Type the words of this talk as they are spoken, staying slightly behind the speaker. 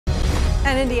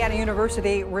An Indiana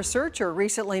University researcher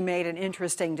recently made an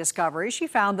interesting discovery. She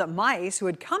found that mice who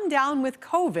had come down with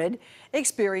COVID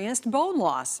experienced bone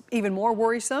loss. Even more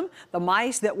worrisome, the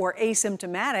mice that were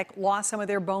asymptomatic lost some of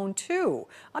their bone too,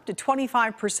 up to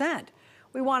 25%.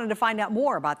 We wanted to find out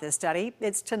more about this study.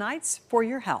 It's tonight's For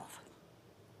Your Health.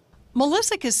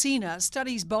 Melissa Cassina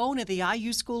studies bone at the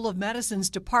IU School of Medicine's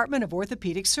Department of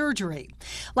Orthopedic Surgery.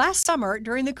 Last summer,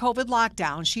 during the COVID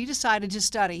lockdown, she decided to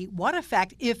study what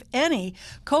effect, if any,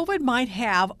 COVID might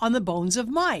have on the bones of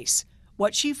mice.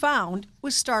 What she found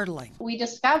was startling. We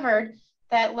discovered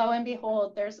that, lo and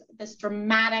behold, there's this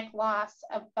dramatic loss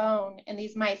of bone in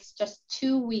these mice just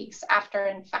 2 weeks after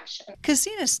infection.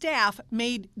 Cassina's staff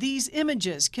made these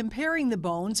images comparing the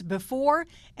bones before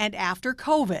and after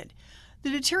COVID. The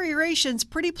deterioration's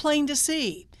pretty plain to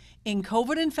see in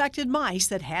COVID-infected mice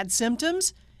that had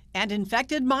symptoms and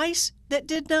infected mice that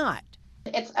did not.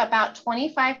 It's about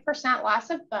 25% loss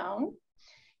of bone,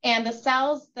 and the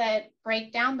cells that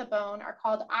break down the bone are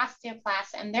called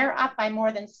osteoclasts, and they're up by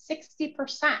more than 60%.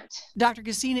 Dr.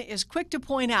 Cassina is quick to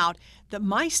point out that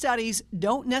mice studies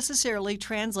don't necessarily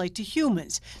translate to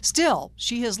humans. Still,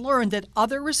 she has learned that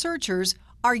other researchers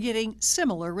are getting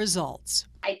similar results.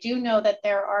 I do know that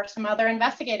there are some other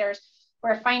investigators who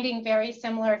are finding very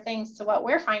similar things to what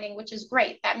we're finding, which is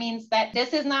great. That means that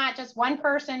this is not just one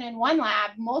person in one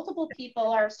lab. Multiple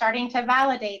people are starting to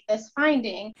validate this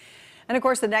finding. And of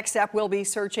course, the next step will be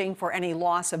searching for any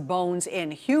loss of bones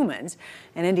in humans.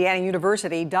 And Indiana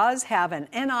University does have an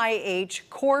NIH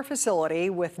core facility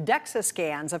with DEXA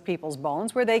scans of people's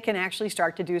bones where they can actually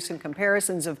start to do some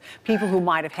comparisons of people who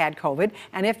might have had COVID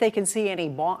and if they can see any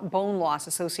bone loss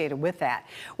associated with that.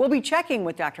 We'll be checking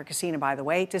with Dr. Cassina, by the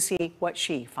way, to see what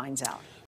she finds out.